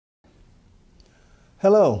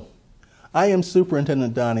Hello, I am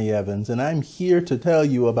Superintendent Donnie Evans, and I'm here to tell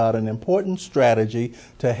you about an important strategy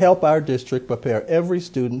to help our district prepare every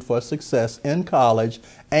student for success in college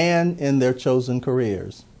and in their chosen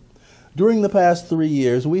careers. During the past 3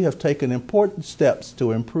 years, we have taken important steps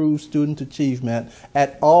to improve student achievement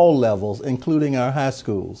at all levels, including our high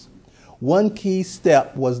schools. One key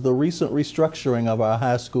step was the recent restructuring of our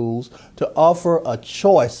high schools to offer a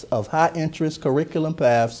choice of high-interest curriculum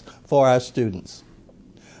paths for our students.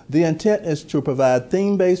 The intent is to provide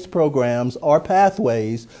theme-based programs or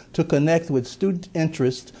pathways to connect with student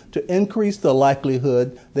interests to increase the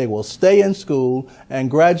likelihood they will stay in school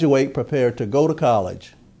and graduate prepared to go to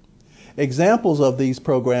college. Examples of these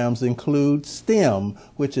programs include STEM,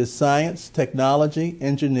 which is science, technology,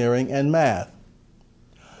 engineering, and math;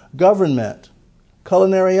 government,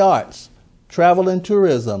 culinary arts, travel and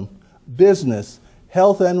tourism, business,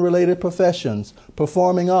 health and related professions,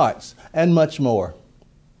 performing arts, and much more.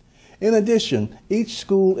 In addition, each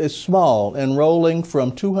school is small, enrolling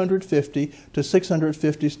from 250 to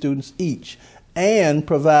 650 students each, and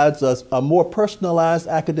provides us a more personalized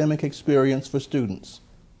academic experience for students.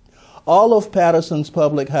 All of Patterson's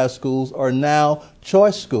public high schools are now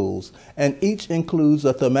choice schools, and each includes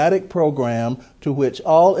a thematic program to which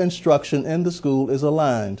all instruction in the school is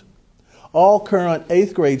aligned. All current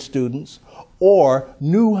 8th grade students or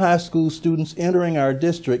new high school students entering our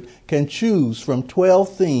district can choose from 12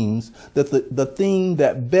 themes the theme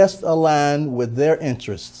that best align with their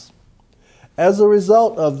interests. As a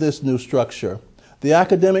result of this new structure, the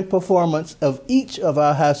academic performance of each of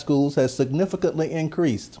our high schools has significantly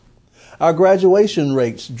increased. Our graduation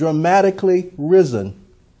rates dramatically risen,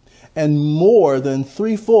 and more than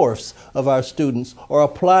 3/4 of our students are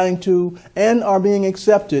applying to and are being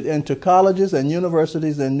accepted into colleges and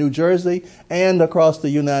universities in New Jersey and across the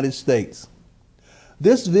United States.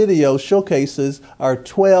 This video showcases our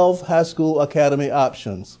 12 high school academy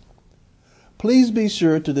options. Please be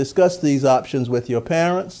sure to discuss these options with your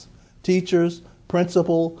parents, teachers,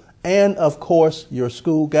 principal, and of course, your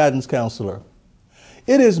school guidance counselor.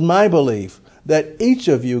 It is my belief that each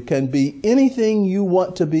of you can be anything you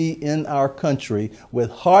want to be in our country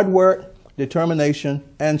with hard work, determination,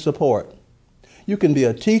 and support. You can be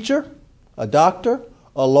a teacher, a doctor,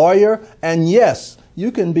 a lawyer, and yes,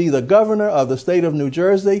 you can be the governor of the state of New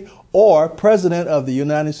Jersey or president of the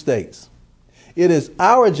United States. It is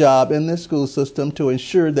our job in this school system to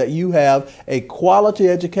ensure that you have a quality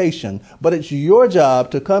education, but it's your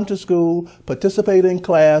job to come to school, participate in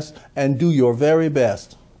class, and do your very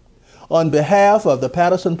best. On behalf of the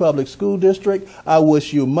Patterson Public School District, I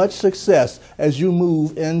wish you much success as you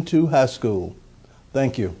move into high school.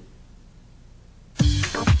 Thank you.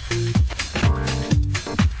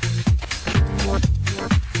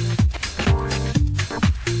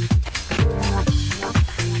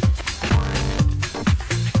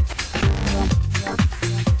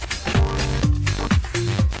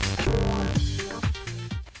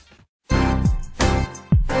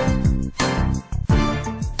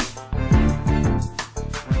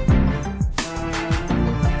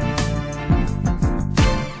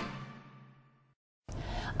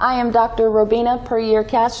 I am Dr. Robina Puryear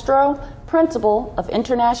Castro, Principal of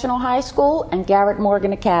International High School and Garrett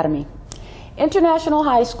Morgan Academy. International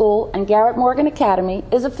High School and Garrett Morgan Academy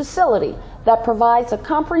is a facility that provides a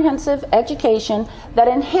comprehensive education that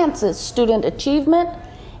enhances student achievement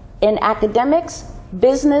in academics,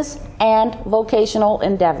 business, and vocational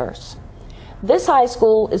endeavors. This high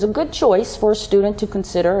school is a good choice for a student to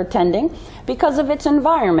consider attending because of its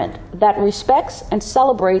environment that respects and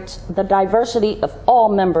celebrates the diversity of all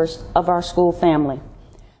members of our school family.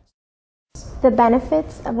 The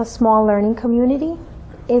benefits of a small learning community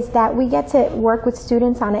is that we get to work with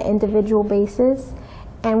students on an individual basis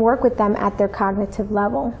and work with them at their cognitive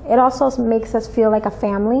level. It also makes us feel like a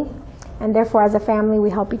family, and therefore as a family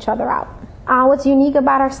we help each other out. What's unique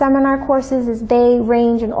about our seminar courses is they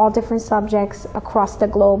range in all different subjects across the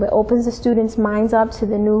globe. It opens the students' minds up to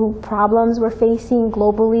the new problems we're facing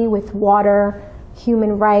globally with water,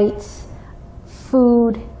 human rights,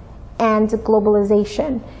 food, and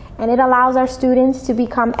globalization. And it allows our students to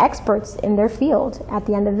become experts in their field. At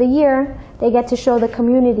the end of the year, they get to show the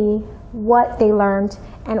community what they learned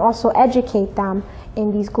and also educate them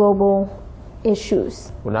in these global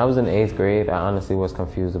issues. When I was in 8th grade, I honestly was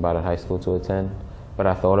confused about a high school to attend, but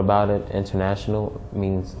I thought about it. International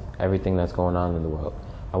means everything that's going on in the world.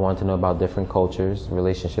 I wanted to know about different cultures,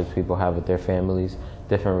 relationships people have with their families,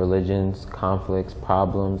 different religions, conflicts,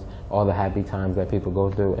 problems, all the happy times that people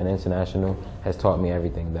go through, and International has taught me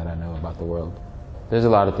everything that I know about the world. There's a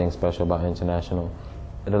lot of things special about International.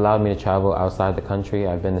 It allowed me to travel outside the country.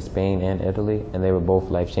 I've been to Spain and Italy, and they were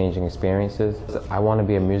both life-changing experiences. I want to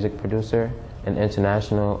be a music producer, and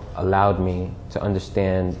International allowed me to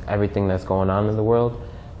understand everything that's going on in the world.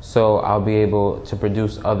 So I'll be able to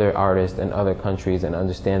produce other artists in other countries and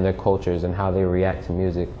understand their cultures and how they react to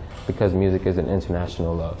music, because music is an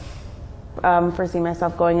international love. Foresee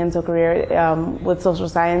myself going into a career with social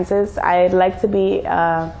sciences. I'd like to be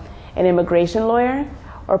an immigration lawyer,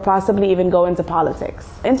 or possibly even go into politics.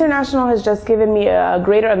 International has just given me a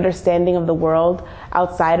greater understanding of the world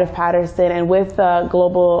outside of Patterson, and with the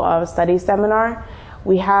Global Studies Seminar,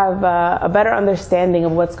 we have a better understanding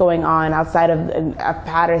of what's going on outside of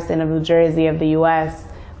Patterson, of New Jersey, of the US.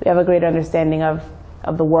 We have a greater understanding of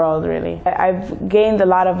the world, really. I've gained a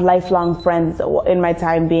lot of lifelong friends in my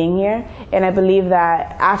time being here, and I believe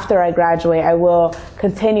that after I graduate, I will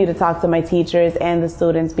continue to talk to my teachers and the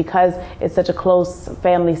students because it's such a close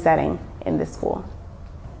family setting in this school.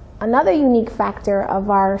 Another unique factor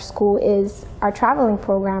of our school is our traveling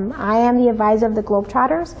program. I am the advisor of the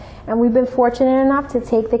Globetrotters, and we've been fortunate enough to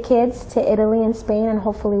take the kids to Italy and Spain, and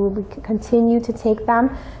hopefully we will continue to take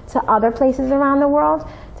them to other places around the world,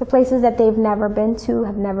 to places that they've never been to,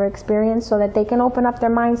 have never experienced, so that they can open up their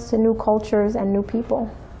minds to new cultures and new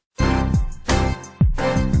people.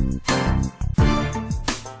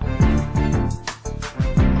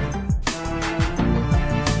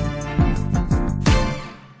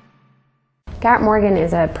 Garrett Morgan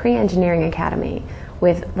is a pre-engineering academy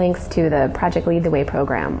with links to the Project Lead the Way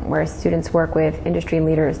program, where students work with industry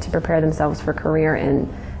leaders to prepare themselves for career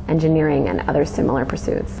in engineering and other similar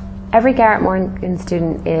pursuits. Every Garrett Morgan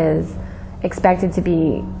student is expected to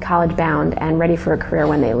be college-bound and ready for a career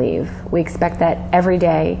when they leave. We expect that every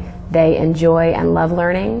day they enjoy and love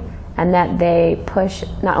learning, and that they push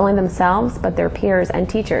not only themselves but their peers and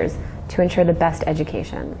teachers to ensure the best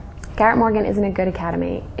education. Garrett Morgan isn't a good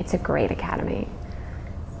academy, it's a great academy.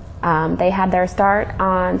 They had their start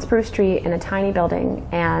on Spruce Street in a tiny building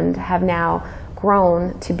and have now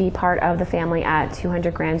grown to be part of the family at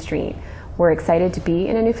 200 Grand Street. We're excited to be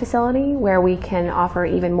in a new facility where we can offer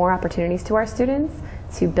even more opportunities to our students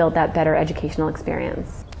to build that better educational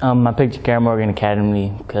experience. I picked Garrett Morgan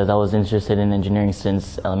Academy because I was interested in engineering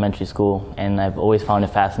since elementary school, and I've always found it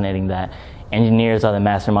fascinating that engineers are the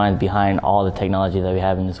masterminds behind all the technology that we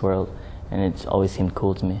have in this world, and it's always seemed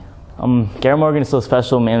cool to me. Garrett Morgan is so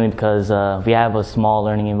special mainly because we have a small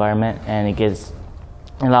learning environment, and it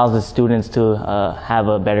allows the students to have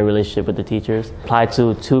a better relationship with the teachers. Applied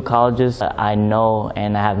to 2 colleges. I know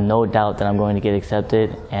and I have no doubt that I'm going to get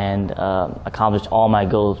accepted and accomplish all my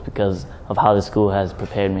goals because of how the school has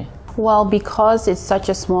prepared me. Well, because it's such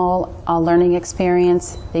a small learning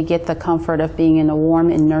experience, they get the comfort of being in a warm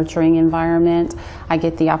and nurturing environment. I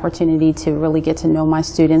get the opportunity to really get to know my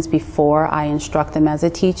students before I instruct them as a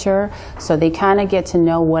teacher. So they kind of get to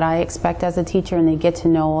know what I expect as a teacher, and they get to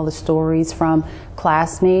know all the stories from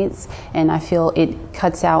classmates, and I feel it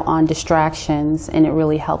cuts out on distractions and it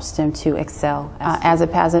really helps them to excel. As a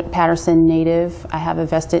Patterson native, I have a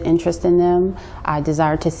vested interest in them. I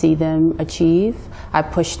desire to see them achieve. I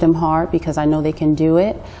push them hard because I know they can do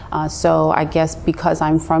it. So I guess because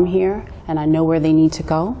I'm from here and I know where they need to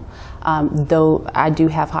go, though I do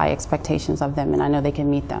have high expectations of them and I know they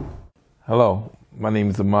can meet them. Hello, my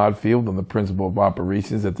name is Ahmad Field. I'm the Principal of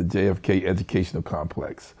Operations at the JFK Educational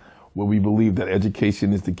Complex, where we believe that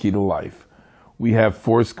education is the key to life. We have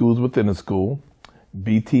 4 schools within a school: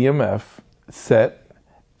 BTMF, SET,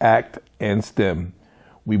 ACT, and STEM.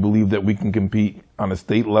 We believe that we can compete on a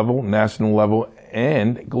state level, national level,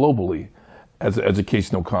 and globally as an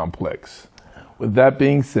educational complex. With that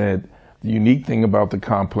being said, the unique thing about the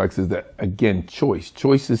complex is that, again, choice.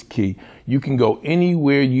 Choice is key. You can go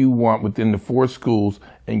anywhere you want within the 4 schools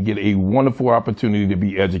and get a wonderful opportunity to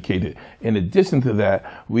be educated. In addition to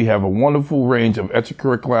that, we have a wonderful range of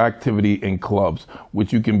extracurricular activity and clubs,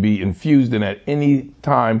 which you can be infused in at any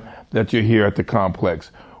time that you're here at the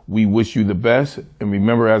complex. We wish you the best, and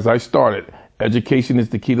remember, as I started, education is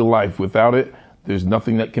the key to life. Without it, there's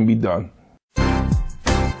nothing that can be done.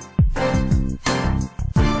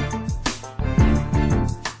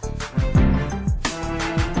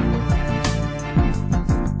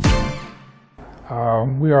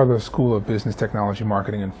 We are the School of Business, Technology,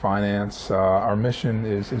 Marketing, and Finance. Our mission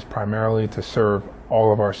is primarily to serve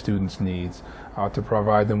all of our students' needs, to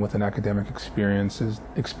provide them with an academic experience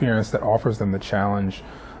that offers them the challenge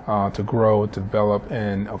to grow, develop,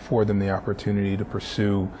 and afford them the opportunity to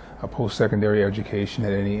pursue a post-secondary education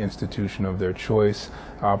at any institution of their choice,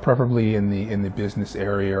 preferably in the business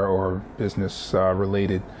area or business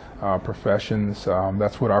related professions.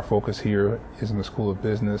 That's what our focus here is in the School of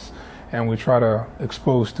Business, and we try to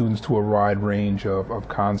expose students to a wide range of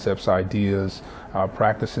concepts, ideas,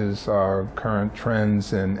 practices, current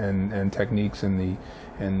trends and techniques in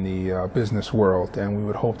the business world, and we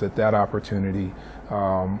would hope that that opportunity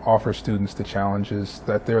offers students the challenges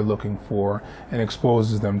that they're looking for and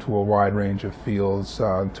exposes them to a wide range of fields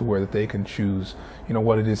to where that they can choose,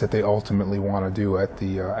 what it is that they ultimately want to do at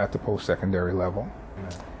the post-secondary level.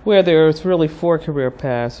 Where there's really 4 career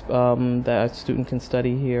paths that a student can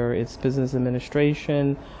study here. It's business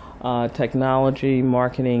administration, technology,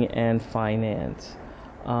 marketing, and finance.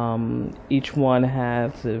 Each one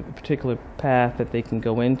has a particular path that they can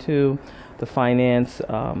go into. The finance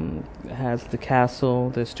has the Castle,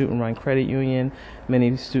 the student-run credit union.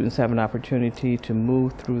 Many students have an opportunity to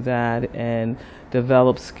move through that and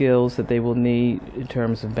develop skills that they will need in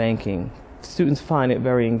terms of banking. Students find it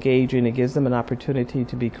very engaging. It gives them an opportunity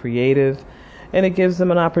to be creative, and it gives them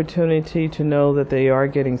an opportunity to know that they are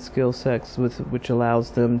getting skill sets which allows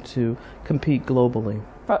them to compete globally.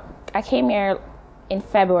 I came here in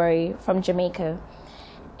February from Jamaica,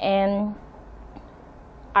 and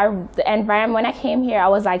the environment, when I came here, I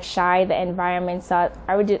was like shy, the environment, so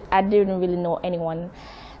I didn't really know anyone.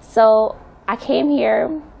 So I came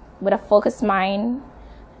here with a focused mind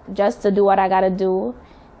just to do what I gotta do,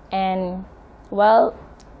 and well,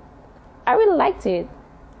 I really liked it.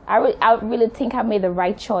 I really think I made the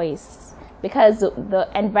right choice because the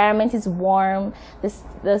environment is warm,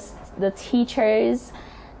 the teachers,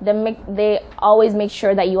 they always make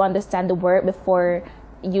sure that you understand the work before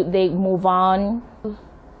they move on.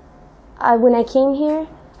 When I came here,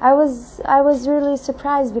 I was really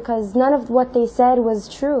surprised because none of what they said was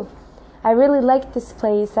true. I really liked this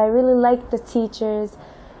place. I really liked the teachers,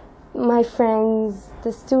 my friends,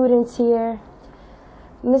 the students here.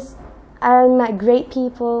 I met great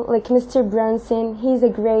people like Mr. Brunson. He's a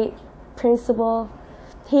great principal.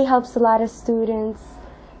 He helps a lot of students.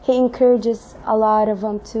 He encourages a lot of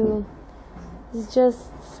them too. It's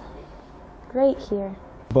just great here.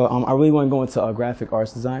 But I really want to go into graphic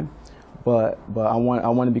arts design. But I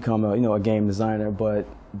want to become a game designer. But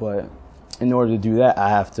in order to do that, I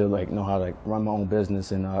have to know how to run my own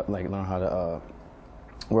business and learn how to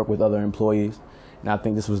work with other employees. And I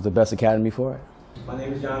think this was the best academy for it. My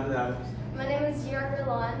name is Jonathan Adams. My name is Giorgio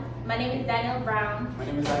Lawn. My name is Daniel Brown. My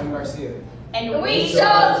name is Ivan Garcia. And we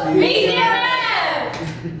chose Medium Lab!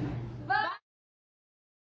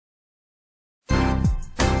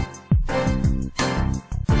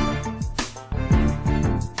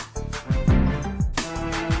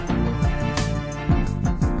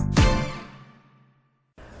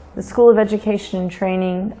 The School of Education and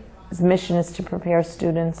Training's mission is to prepare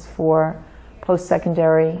students for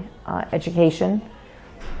post-secondary education,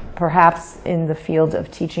 perhaps in the field of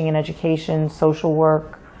teaching and education, social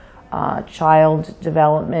work, child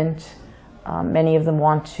development. Many of them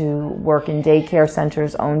want to work in daycare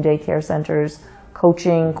centers, own daycare centers,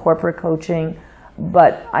 coaching, corporate coaching.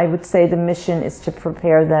 But I would say the mission is to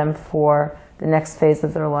prepare them for the next phase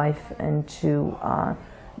of their life and to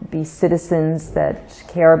be citizens that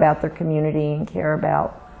care about their community and care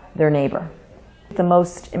about their neighbor. The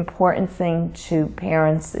most important thing to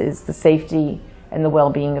parents is the safety and the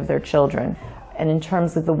well-being of their children. And in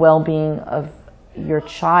terms of the well-being of your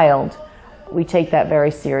child, we take that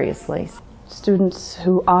very seriously. Students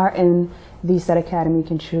who are in the SET Academy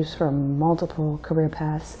can choose from multiple career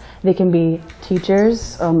paths. They can be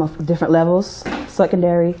teachers of different levels,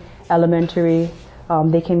 secondary, elementary.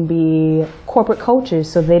 They can be corporate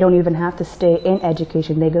coaches, so they don't even have to stay in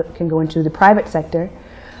education. They can go into the private sector.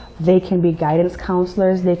 They can be guidance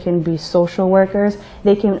counselors. They can be social workers.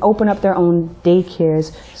 They can open up their own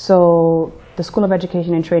daycares. So the School of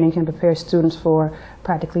Education and Training can prepare students for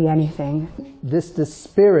practically anything. This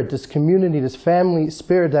spirit, this community, this family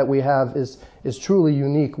spirit that we have is truly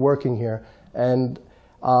unique working here. And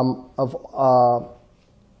of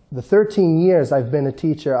the 13 years I've been a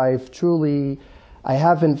teacher, I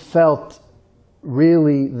haven't felt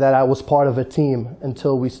really that I was part of a team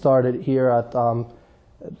until we started here at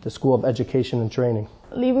the School of Education and Training.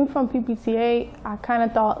 Leaving from PPTA, I kind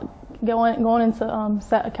of thought going into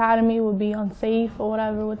SET Academy would be unsafe or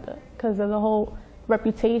whatever because of the whole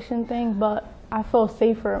reputation thing, but I feel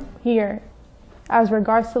safer here. As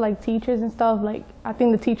regards to teachers and stuff, I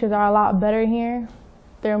think the teachers are a lot better here.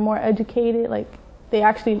 They're more educated, they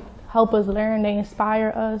actually help us learn, they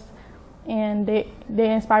inspire us. and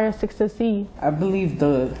they inspire us to succeed. I believe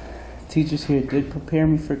the teachers here did prepare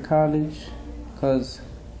me for college, because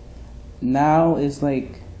now it's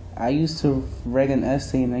like, I used to write an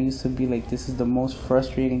essay and I used to be like, this is the most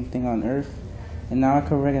frustrating thing on earth. And now I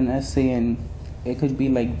could write an essay and it could be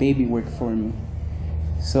like baby work for me.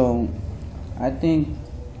 So I think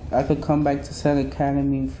I could come back to Sac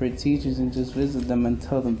Academy for teachers and just visit them and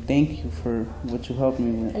tell them thank you for what you helped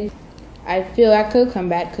me with. I feel I could come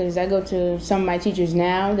back because I go to some of my teachers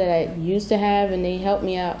now that I used to have, and they help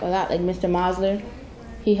me out a lot, like Mr. Mosler.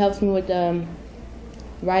 He helps me with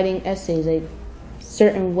writing essays, like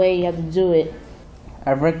certain way you have to do it.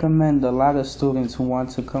 I recommend a lot of students who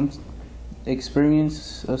want to come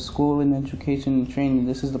experience a school in education and training.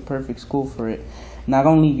 This is the perfect school for it. Not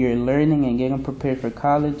only you're learning and getting prepared for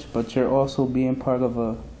college, but you're also being part of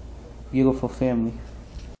a beautiful family.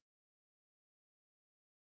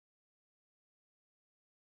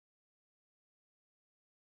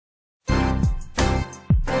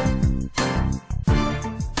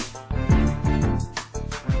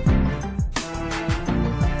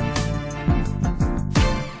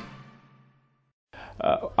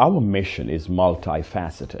 Our mission is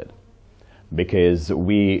multifaceted because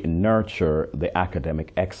we nurture the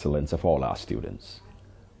academic excellence of all our students.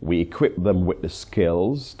 We equip them with the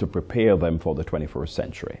skills to prepare them for the 21st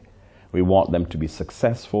century. We want them to be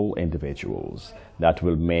successful individuals that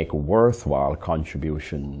will make worthwhile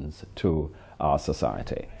contributions to our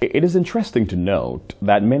society. It is interesting to note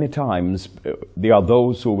that many times there are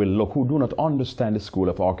those who do not understand the School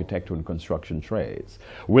of Architecture and Construction Trades,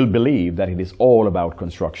 will believe that it is all about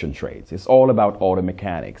construction trades. It's all about auto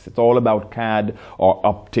mechanics. It's all about CAD or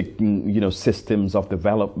optic, systems of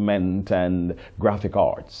development and graphic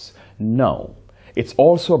arts. No. It's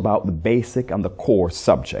also about the basic and the core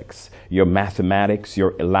subjects, your mathematics,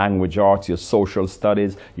 your language arts, your social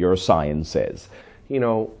studies, your sciences.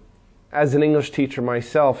 As an English teacher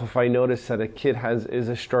myself, if I notice that a kid is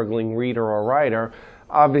a struggling reader or writer,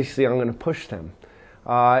 obviously I'm going to push them.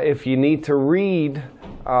 If you need to read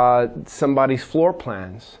somebody's floor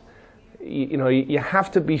plans, you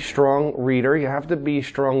have to be strong reader, you have to be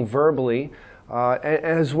strong verbally,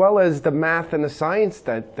 as well as the math and the science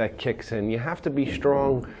that kicks in. You have to be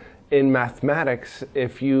strong in mathematics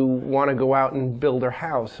if you want to go out and build a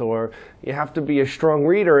house, or you have to be a strong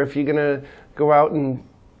reader if you're going to go out and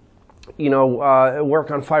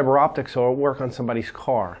work on fiber optics or work on somebody's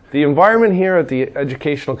car. The environment here at the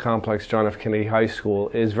educational complex, John F. Kennedy High School,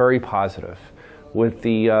 is very positive, with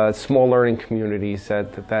the small learning communities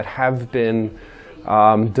that have been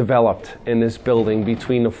developed in this building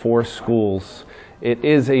between the 4 schools. It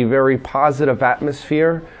is a very positive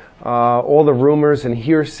atmosphere. All the rumors and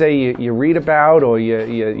hearsay you read about or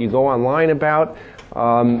you go online about,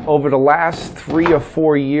 over the last 3 or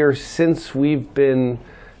 4 years since we've been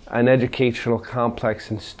an educational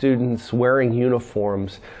complex and students wearing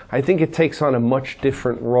uniforms, I think it takes on a much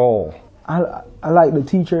different role. I like the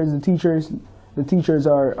teachers. The teachers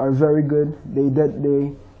are very good.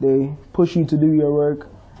 They push you to do your work,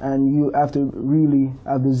 and you have to really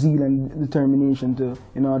have the zeal and determination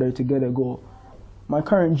in order to get a goal. My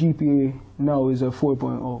current GPA now is a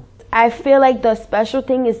 4.0. I feel like the special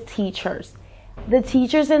thing is teachers. The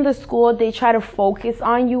teachers in the school, they try to focus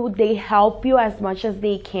on you. They help you as much as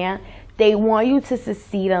they can. They want you to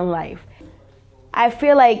succeed in life. I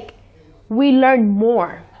feel like we learn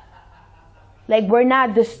more. Like, we're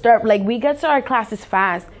not disturbed. Like, we get to our classes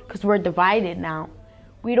fast because we're divided now.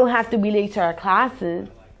 We don't have to be late to our classes.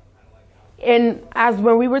 And as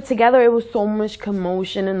when we were together, it was so much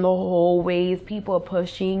commotion in the hallways, people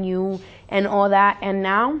pushing you and all that. And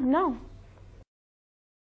now, no.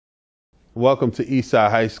 Welcome to Eastside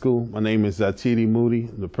High School. My name is T.D. Moody,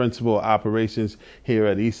 the principal of operations here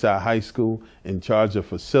at Eastside High School, in charge of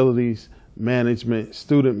facilities, management,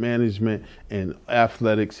 student management, and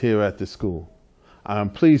athletics here at the school. I am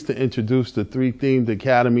pleased to introduce the 3 themed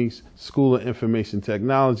academies: School of Information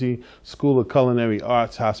Technology, School of Culinary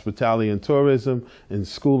Arts, Hospitality and Tourism, and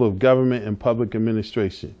School of Government and Public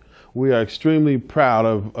Administration. We are extremely proud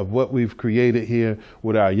of what we've created here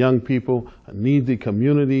with our young people. I need the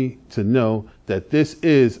community to know that this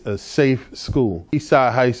is a safe school.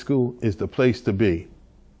 Eastside High School is the place to be.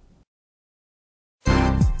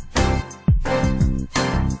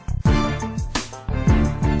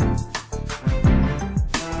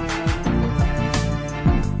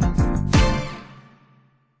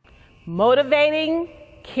 Motivating,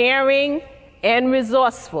 caring, and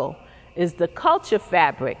resourceful is the culture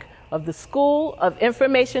fabric of the School of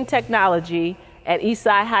Information Technology at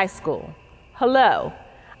Eastside High School. Hello,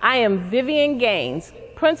 I am Vivian Gaines,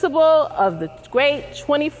 principal of the great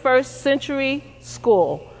 21st Century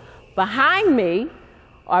School. Behind me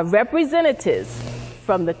are representatives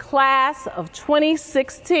from the class of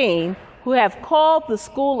 2016 who have called the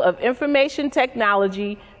School of Information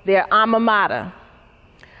Technology their alma mater.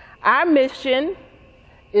 Our mission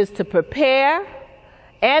is to prepare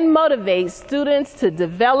and motivate students to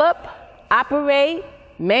develop, operate,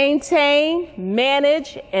 maintain,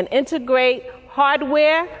 manage, and integrate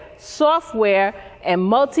hardware, software, and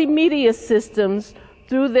multimedia systems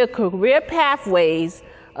through their career pathways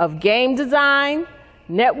of game design,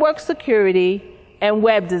 network security, and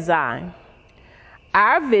web design.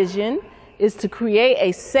 Our vision is to create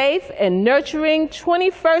a safe and nurturing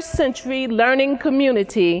 21st century learning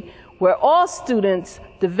community where all students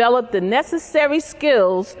develop the necessary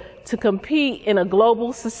skills to compete in a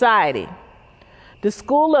global society. The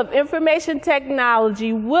School of Information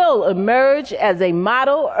Technology will emerge as a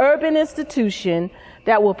model urban institution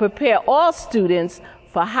that will prepare all students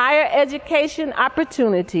for higher education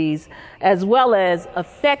opportunities as well as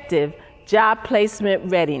effective job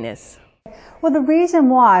placement readiness. Well, the reason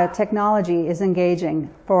why technology is engaging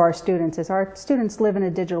for our students is our students live in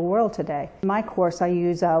a digital world today. In my course, I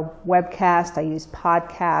use a webcast, I use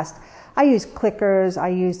podcast, I use clickers, I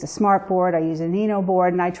use the smartboard, I use an Eno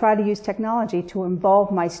board, and I try to use technology to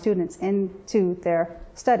involve my students into their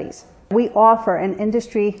studies. We offer an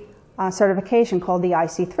industry certification called the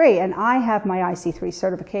IC3, and I have my IC3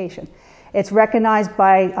 certification. It's recognized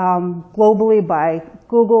by globally by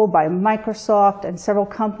Google, by Microsoft, and several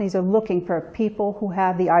companies are looking for people who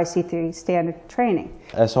have the IC3 standard training.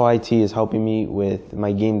 SOIT is helping me with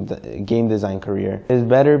my game design career. It's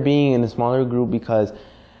better being in a smaller group because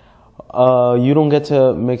you don't get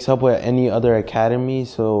to mix up with any other academy,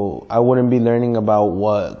 so I wouldn't be learning about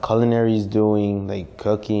what culinary is doing, like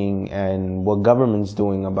cooking, and what government's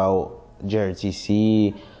doing about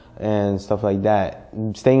JRTC and stuff like that.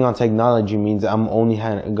 Staying on technology means I'm only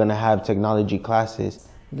gonna have technology classes.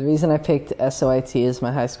 The reason I picked SOIT as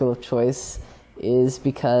my high school of choice is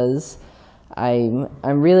because I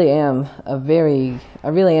really am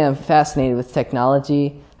fascinated with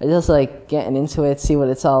technology. I just like getting into it, see what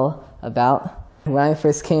it's all about. When I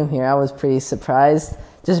first came here, I was pretty surprised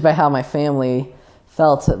just by how my family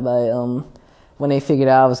felt when they figured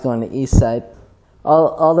out I was going to Eastside.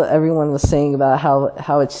 Everyone was saying about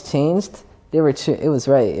how it's changed. It was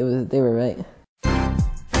right. They were right.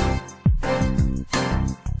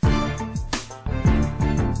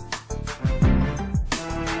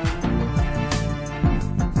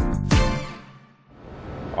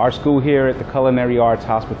 Our school here at the Culinary Arts,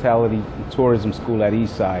 Hospitality, and Tourism School at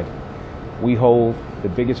Eastside, we hold the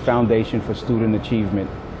biggest foundation for student achievement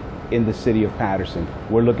in the city of Patterson.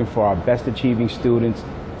 We're looking for our best achieving students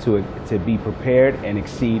to be prepared and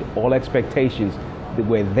exceed all expectations,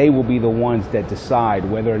 where they will be the ones that decide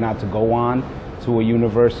whether or not to go on to a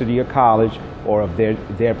university or college or of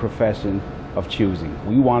their profession of choosing.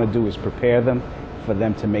 What we want to do is prepare them for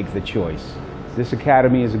them to make the choice. This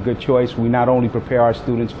academy is a good choice. We not only prepare our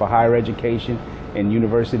students for higher education in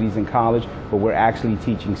universities and college, but we're actually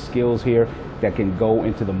teaching skills here that can go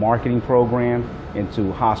into the marketing program,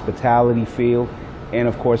 into hospitality field, and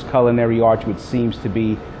of course culinary arts, which seems to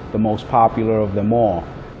be the most popular of them all.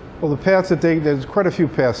 Well, the paths there's quite a few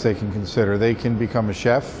paths they can consider. They can become a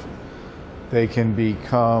chef. They can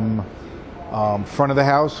become front of the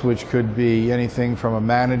house, which could be anything from a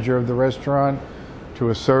manager of the restaurant to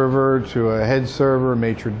a server, to a head server,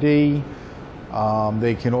 maitre d'.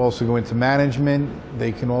 They can also go into management.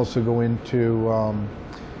 They can also go into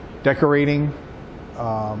decorating,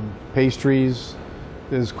 pastries.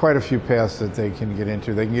 There's quite a few paths that they can get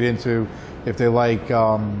into. They can get into, if they like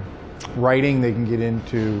writing, they can get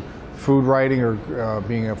into food writing or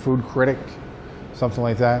being a food critic, something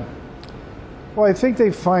like that. Well, I think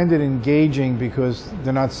they find it engaging because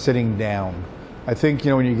they're not sitting down. I think,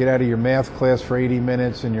 when you get out of your math class for 80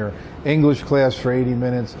 minutes and your English class for 80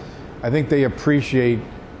 minutes, I think they appreciate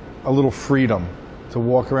a little freedom to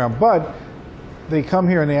walk around. But they come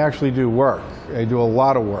here and they actually do work. They do a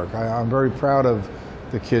lot of work. I'm very proud of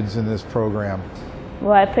the kids in this program.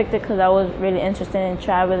 Well, I picked it because I was really interested in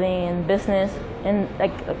traveling and business, and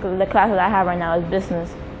like the classes I have right now is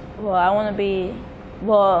business. Well, I want to be,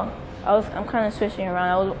 I'm kind of switching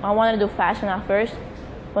around. I wanted to do fashion at first,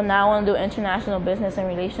 but now I want to do international business and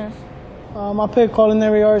relations. I picked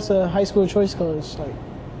culinary arts a high school choice because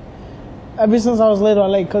ever since I was little, I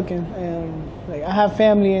like cooking, and I have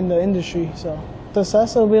family in the industry, so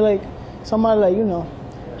success will be somebody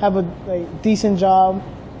have a decent job,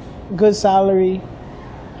 good salary,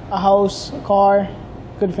 a house, a car,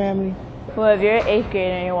 good family. Well, if you're an 8th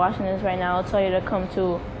grader and you're watching this right now, I'll tell you to come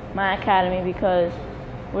to my academy because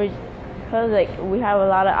we have a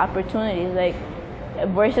lot of opportunities. Like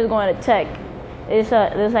versus going to tech, there's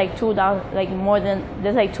like 2,000,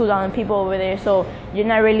 there's like 2,000 people over there. So you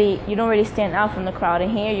don't really stand out from the crowd.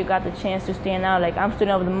 And here you got the chance to stand out. Like I'm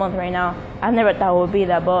student of the month right now. I never thought it would be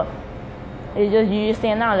that, but you just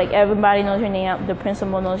stand out. Like everybody knows your name. The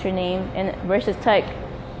principal knows your name. And versus tech,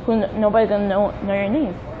 nobody's gonna know your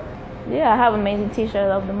name. Yeah, I have amazing teachers. I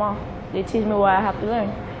love them all. They teach me what I have to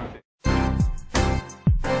learn.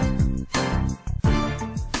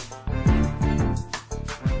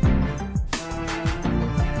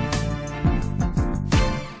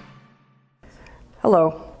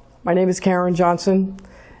 Hello, my name is Karen Johnson,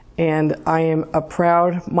 and I am a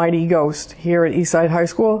proud Mighty Ghost here at Eastside High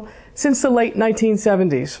School since the late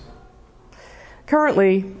 1970s.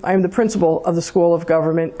 Currently, I am the principal of the School of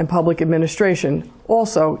Government and Public Administration,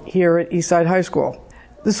 also here at Eastside High School.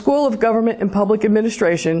 The School of Government and Public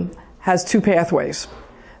Administration has two pathways.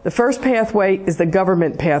 The first pathway is the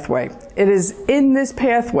government pathway. It is in this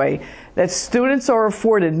pathway that students are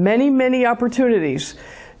afforded many, many opportunities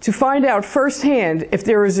to find out firsthand if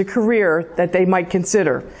there is a career that they might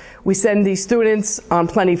consider. We send these students on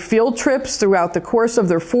plenty field trips throughout the course of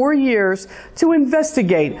their 4 years to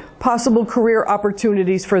investigate possible career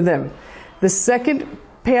opportunities for them. The second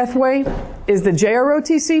pathway is the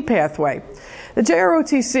JROTC pathway. The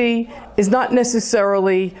JROTC is not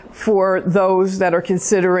necessarily for those that are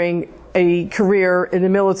considering a career in the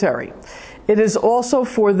military. It is also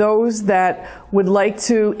for those that would like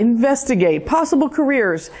to investigate possible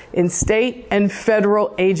careers in state and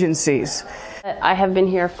federal agencies. I have been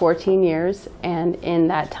here 14 years, and in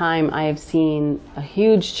that time I have seen a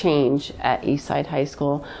huge change at Eastside High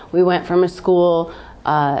School. We went from a school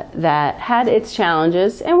that had its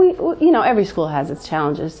challenges, and every school has its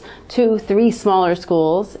challenges, to 3 smaller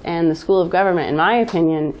schools, and the School of Government, in my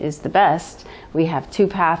opinion, is the best. We have 2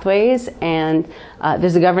 pathways, and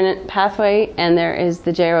there's a government pathway and there is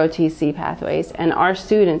the JROTC pathways. And our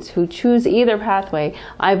students who choose either pathway,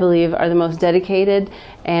 I believe, are the most dedicated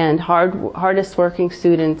and hardest working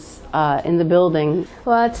students in the building.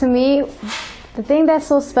 Well, to me, the thing that's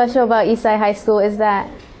so special about Eastside High School is that,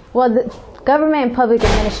 the Government and Public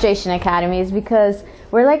Administration Academy is because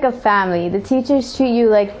we're like a family. The teachers treat you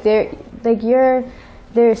like you're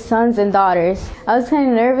their sons and daughters. I was kind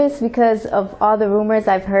of nervous because of all the rumors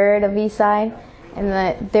I've heard of Eastside, and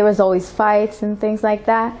that there was always fights and things like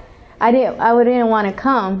that. I didn't want to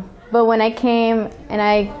come, but when I came and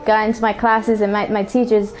I got into my classes and my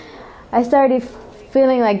teachers, I started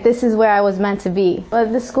feeling like this is where I was meant to be.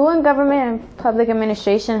 But the School in Government and Public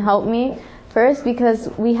Administration helped me first because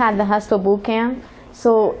we had the HESPA boot camp,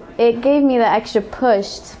 so it gave me the extra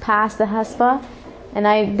push to pass the HESPA, and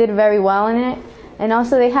I did very well in it. And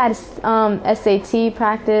also they had SAT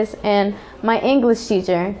practice, and my English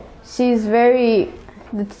teacher, she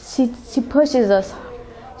pushes us.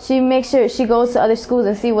 She makes sure she goes to other schools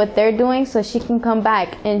and see what they're doing so she can come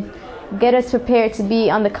back and get us prepared to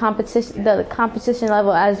be on the competition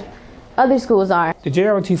level as other schools are. The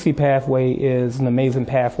JROTC pathway is an amazing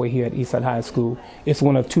pathway here at Eastside High School. It's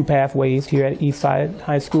one of 2 pathways here at Eastside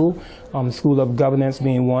High School, School of Governance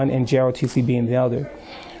being one and JROTC being the other.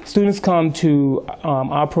 Students come to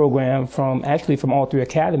our program from all 3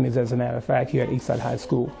 academies, as a matter of fact, here at Eastside High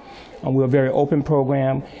School. We're a very open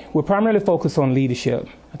program. We're primarily focused on leadership.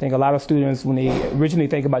 I think a lot of students, when they originally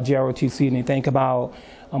think about JROTC and they think about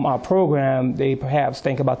our program, they perhaps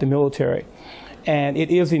think about the military. And it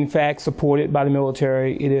is, in fact, supported by the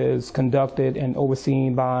military. It is conducted and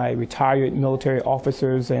overseen by retired military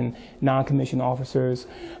officers and non-commissioned officers.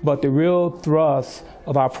 But the real thrust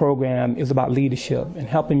of our program is about leadership and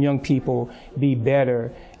helping young people be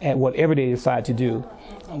better at whatever they decide to do.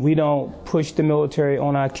 We don't push the military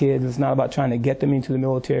on our kids. It's not about trying to get them into the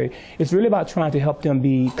military. It's really about trying to help them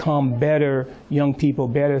become better young people,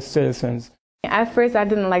 better citizens. At first, I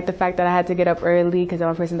didn't like the fact that I had to get up early because I'm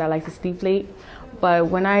a person that likes to sleep late. But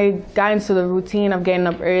when I got into the routine of getting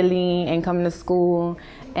up early and coming to school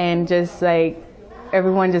and just like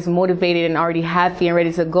everyone just motivated and already happy and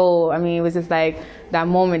ready to go, I mean, it was just like that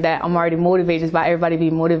moment that I'm already motivated just by everybody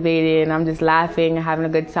being motivated, and I'm just laughing and having a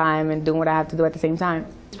good time and doing what I have to do at the same time.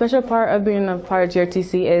 The special part of being a part of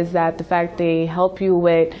JROTC is that the fact they help you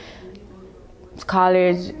with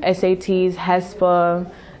college, SATs, HESPA.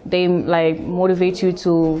 They motivate you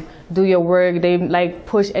to do your work. They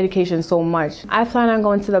push education so much. I plan on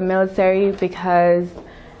going to the military because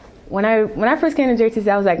when I first came to JROTC,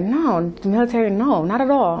 I was like, no, the military, no, not at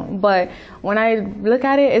all. But when I look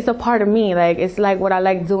at it, it's a part of me. It's what I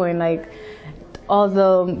like doing. all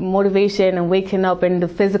the motivation and waking up and the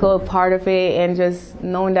physical part of it, and just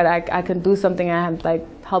knowing that I can do something and like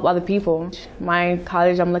help other people. My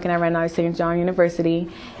college I'm looking at right now is St. John University,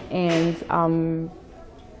 and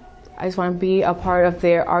I just want to be a part of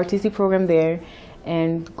their ROTC program there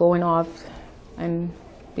and going off and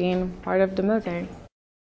being part of the military.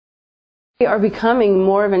 We are becoming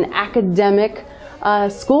more of an academic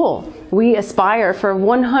school. We aspire for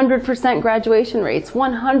 100% graduation rates,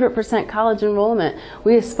 100% college enrollment.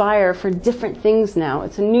 We aspire for different things now.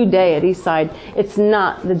 It's a new day at Eastside. It's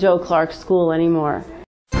not the Joe Clark School anymore.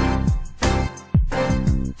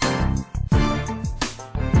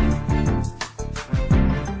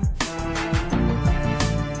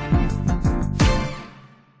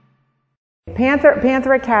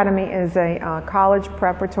 Panther Academy is a college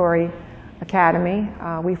preparatory academy.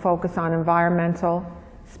 We focus on environmental,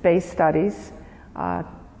 space studies,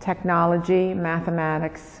 technology,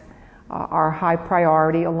 mathematics are high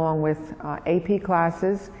priority, along with AP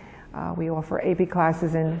classes. We offer AP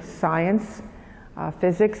classes in science,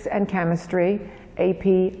 physics and chemistry,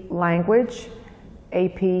 AP language,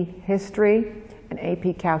 AP history, and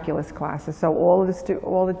AP calculus classes. So all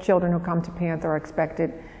the children who come to Panther are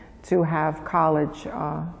expected to have college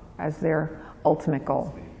as their ultimate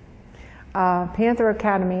goal. Panther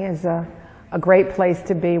Academy is a great place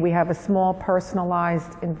to be. We have a small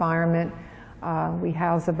personalized environment. We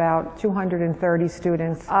house about 230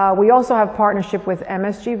 students. We also have partnership with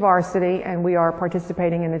MSG Varsity, and we are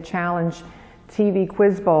participating in the Challenge TV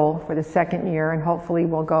Quiz Bowl for the second year, and hopefully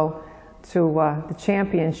we'll go to the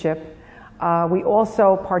championship. We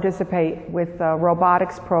also participate with the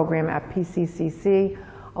robotics program at PCCC,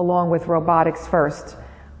 along with Robotics First.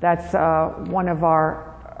 That's one of our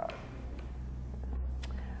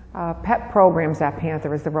pet programs at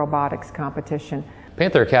Panther, is the robotics competition.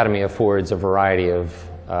 Panther Academy affords a variety of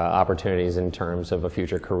opportunities in terms of a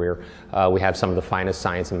future career. We have some of the finest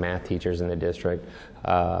science and math teachers in the district,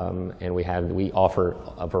 and we offer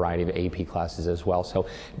a variety of AP classes as well. So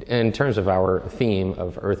in terms of our theme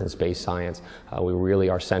of Earth and Space Science, we really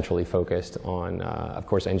are centrally focused on, of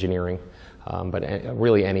course, engineering, but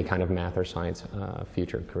really any kind of math or science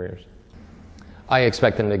future careers. I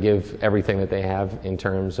expect them to give everything that they have in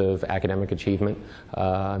terms of academic achievement,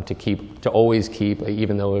 to always keep,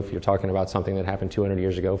 even though if you're talking about something that happened 200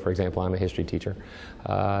 years ago, for example, I'm a history teacher,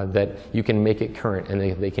 that you can make it current and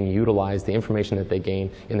they can utilize the information that they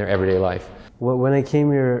gain in their everyday life. When I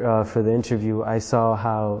came here for the interview, I saw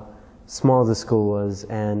how small the school was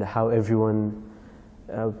and how everyone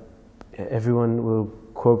were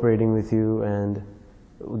cooperating with you, and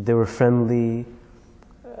they were friendly,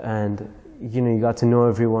 and you got to know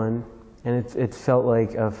everyone, and it felt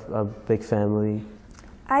like a big family.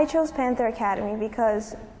 I chose Panther Academy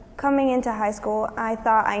because coming into high school, I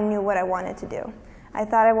thought I knew what I wanted to do. I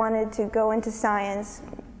thought I wanted to go into science,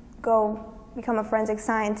 go become a forensic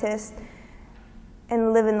scientist,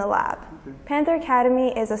 and live in the lab. Panther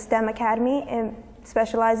Academy is a STEM academy and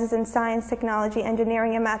specializes in science, technology,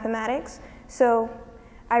 engineering, and mathematics. So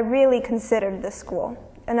I really considered this school.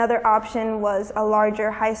 Another option was a larger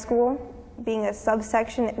high school, being a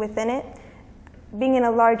subsection within it. Being in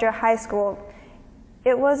a larger high school,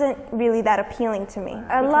 it wasn't really that appealing to me.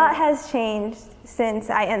 A lot has changed since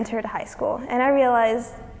I entered high school, and I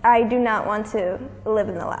realized I do not want to live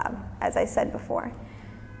in the lab, as I said before.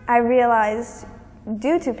 I realized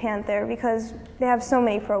due to Panther, because they have so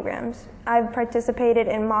many programs. I've participated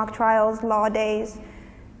in mock trials, law days,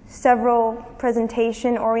 several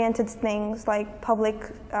presentation-oriented things like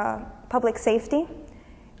public safety,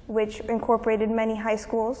 which incorporated many high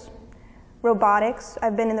schools. Robotics,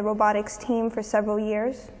 I've been in the robotics team for several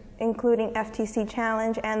years, including FTC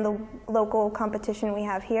Challenge and the local competition we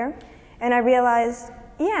have here. And I realized,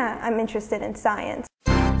 yeah, I'm interested in science.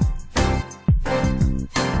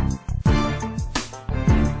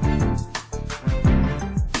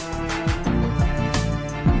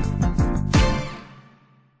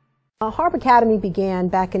 Harp Academy began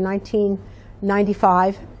back in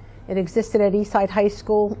 1995. It existed at Eastside High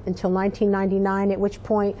School until 1999, at which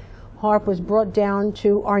point Harp was brought down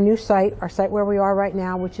to our new site, our site where we are right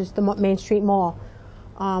now, which is the Main Street Mall.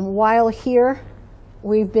 While here,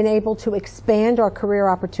 we've been able to expand our career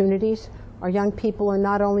opportunities. Our young people are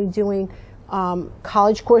not only doing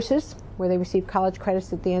college courses, where they receive college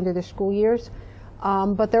credits at the end of their school years,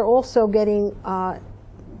 but they're also getting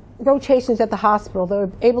rotations at the hospital.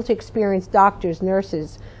 They're able to experience doctors,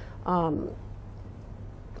 nurses,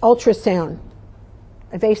 ultrasound,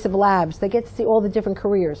 invasive labs. They get to see all the different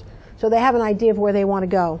careers. So they have an idea of where they want to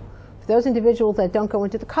go. For those individuals that don't go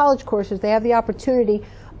into the college courses, they have the opportunity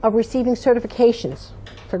of receiving certifications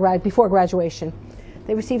before graduation.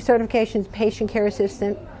 They receive certifications, patient care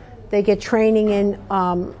assistant. They get training in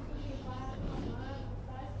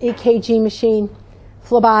EKG machine,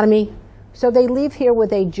 phlebotomy. So they leave here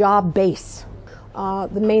with a job base.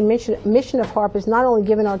 The main mission of HARP is not only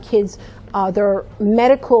giving our kids their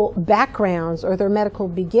medical backgrounds or their medical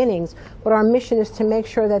beginnings, but our mission is to make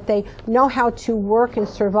sure that they know how to work and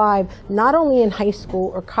survive not only in high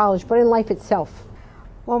school or college, but in life itself.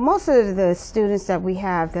 Well, most of the students that we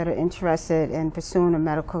have that are interested in pursuing a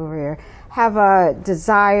medical career have a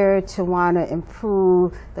desire to want to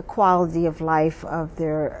improve the quality of life of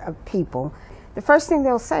their people. The first thing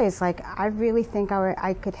they'll say is like, I really think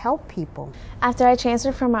I could help people. After I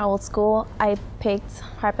transferred from my old school, I picked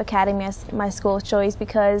HARP Academy as my school of choice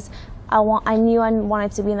because I knew I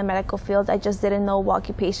wanted to be in the medical field. I just didn't know what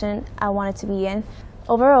occupation I wanted to be in.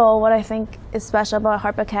 Overall, what I think is special about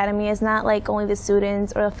HARP Academy is not like only the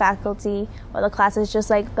students or the faculty or the classes, just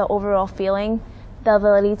like the overall feeling, the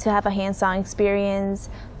ability to have a hands-on experience,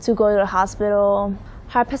 to go to the hospital.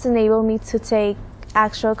 HARP has enabled me to take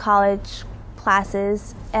actual college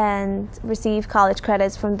classes and receive college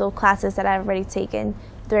credits from those classes that I've already taken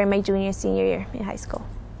during my junior and senior year in high school.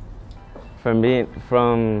 From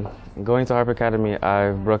going to HARP Academy,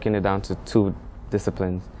 I've broken it down to 2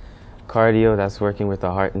 disciplines. Cardio, that's working with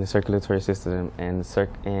the heart and the circulatory system, and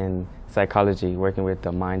psychology, working with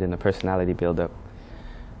the mind and the personality build-up.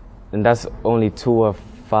 And that's only 2 of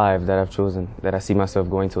 5 that I've chosen that I see myself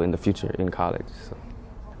going to in the future in college. So.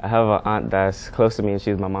 I have an aunt that's close to me, and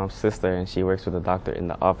she's my mom's sister, and she works with a doctor in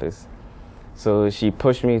the office. So she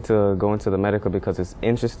pushed me to go into the medical because it's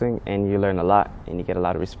interesting, and you learn a lot, and you get a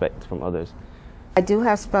lot of respect from others. I do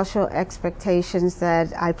have special expectations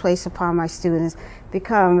that I place upon my students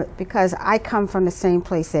because I come from the same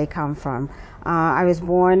place they come from. I was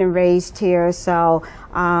born and raised here, so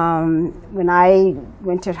when I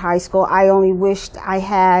went to high school, I only wished I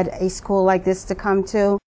had a school like this to come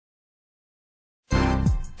to.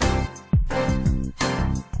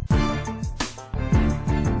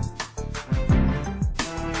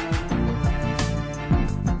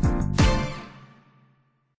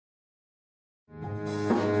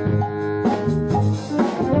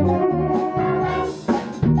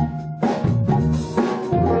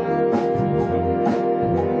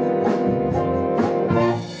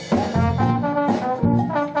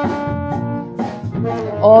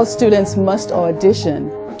 All students must audition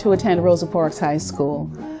to attend Rosa Parks High School,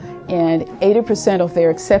 and 80% of their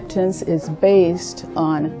acceptance is based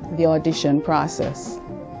on the audition process.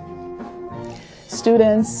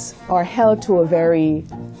 Students are held to a very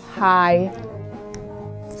high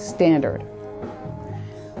standard.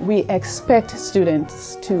 We expect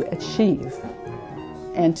students to achieve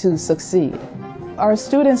and to succeed. Our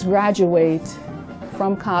students graduate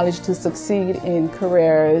from college to succeed in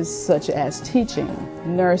careers such as teaching,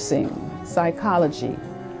 nursing, psychology,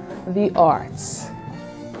 the arts,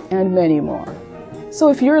 and many more. So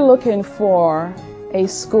if you're looking for a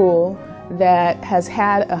school that has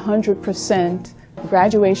had 100%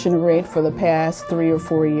 graduation rate for the past 3 or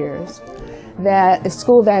 4 years, that a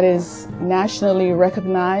school that is nationally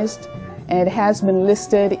recognized and has been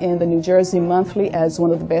listed in the New Jersey Monthly as one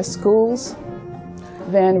of the best schools,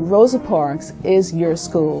 then Rosa Parks is your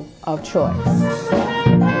school of choice.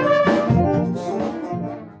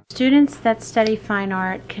 Students that study fine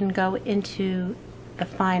art can go into the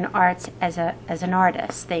fine arts as an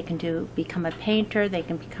artist. They can become a painter, they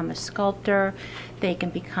can become a sculptor, they can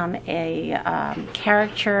become a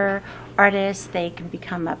caricature artist, they can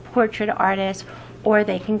become a portrait artist, or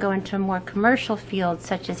they can go into more commercial fields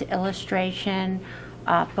such as illustration,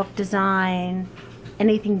 book design,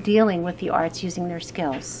 anything dealing with the arts using their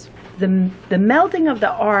skills. The melding of the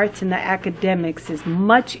arts and the academics is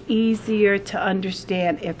much easier to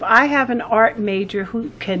understand. If I have an art major who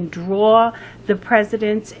can draw the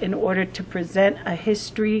presidents in order to present a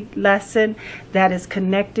history lesson that is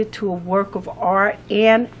connected to a work of art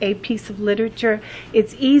and a piece of literature,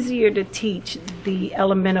 it's easier to teach the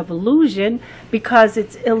element of illusion because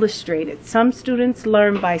it's illustrated. Some students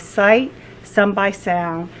learn by sight, some by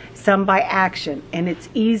sound, some by action, and it's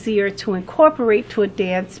easier to incorporate to a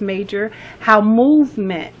dance major how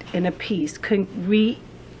movement in a piece can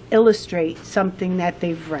re-illustrate something that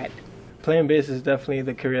they've read. Playing bass is definitely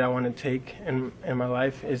the career I want to take in my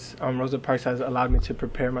life. Rosa Parks has allowed me to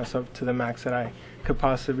prepare myself to the max that I could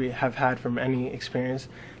possibly have had from any experience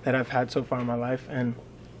that I've had so far in my life, and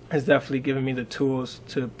has definitely given me the tools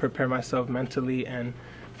to prepare myself mentally and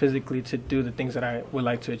physically to do the things that I would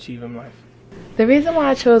like to achieve in life. The reason why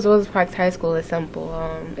I chose Rosa Parks High School is simple.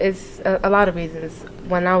 It's a lot of reasons.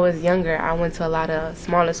 When I was younger, I went to a lot of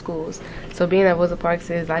smaller schools. So being at Rosa Parks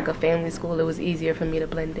is like a family school, it was easier for me to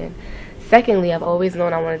blend in. Secondly, I've always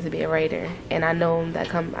known I wanted to be a writer, and I knew that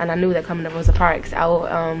coming to Rosa Parks, I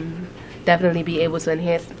will definitely be able to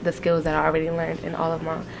enhance the skills that I already learned in all of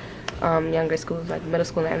my younger schools, like middle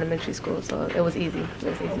school and elementary school. So it was easy. It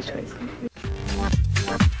was an easy choice.